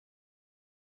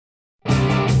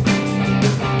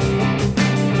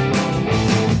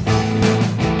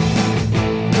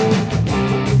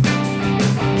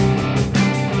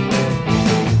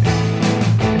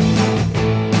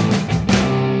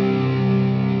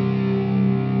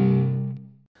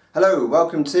Hello,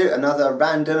 welcome to another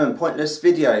random and pointless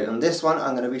video. On this one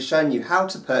I'm going to be showing you how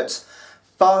to put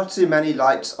far too many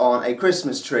lights on a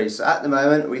Christmas tree. So at the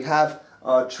moment we have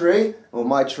our tree, or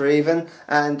my tree even,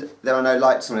 and there are no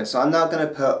lights on it. So I'm now going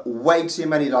to put way too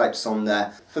many lights on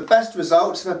there. For best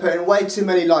results, if I put in way too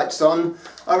many lights on,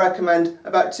 I recommend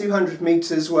about 200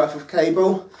 meters worth of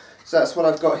cable. So that's what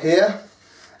I've got here,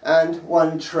 and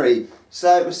one tree.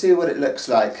 So we'll see what it looks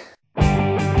like.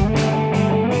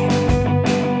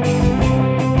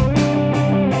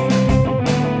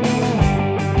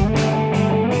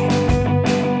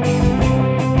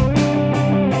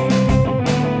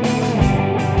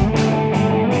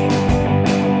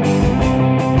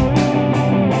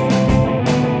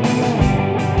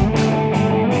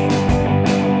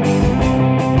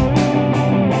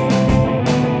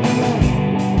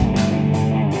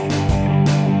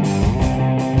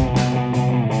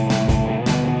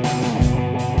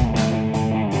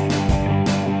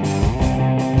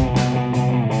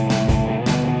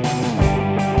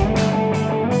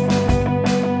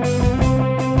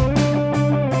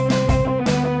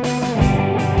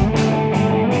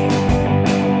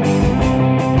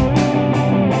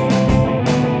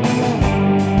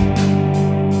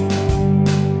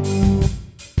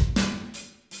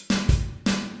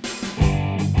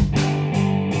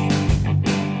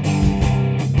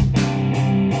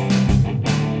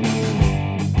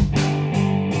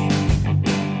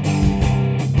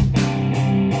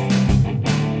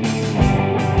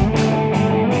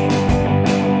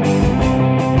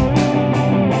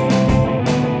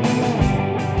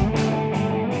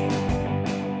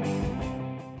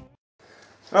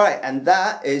 Right, and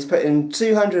that is putting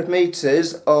 200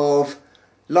 meters of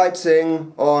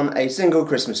lighting on a single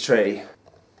Christmas tree.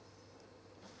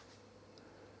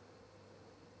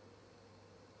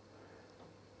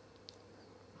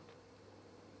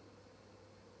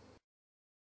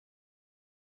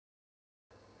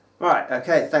 Right,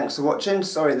 okay, thanks for watching.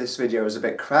 Sorry this video was a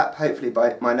bit crap. Hopefully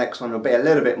my next one will be a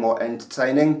little bit more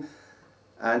entertaining,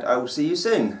 and I will see you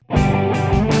soon.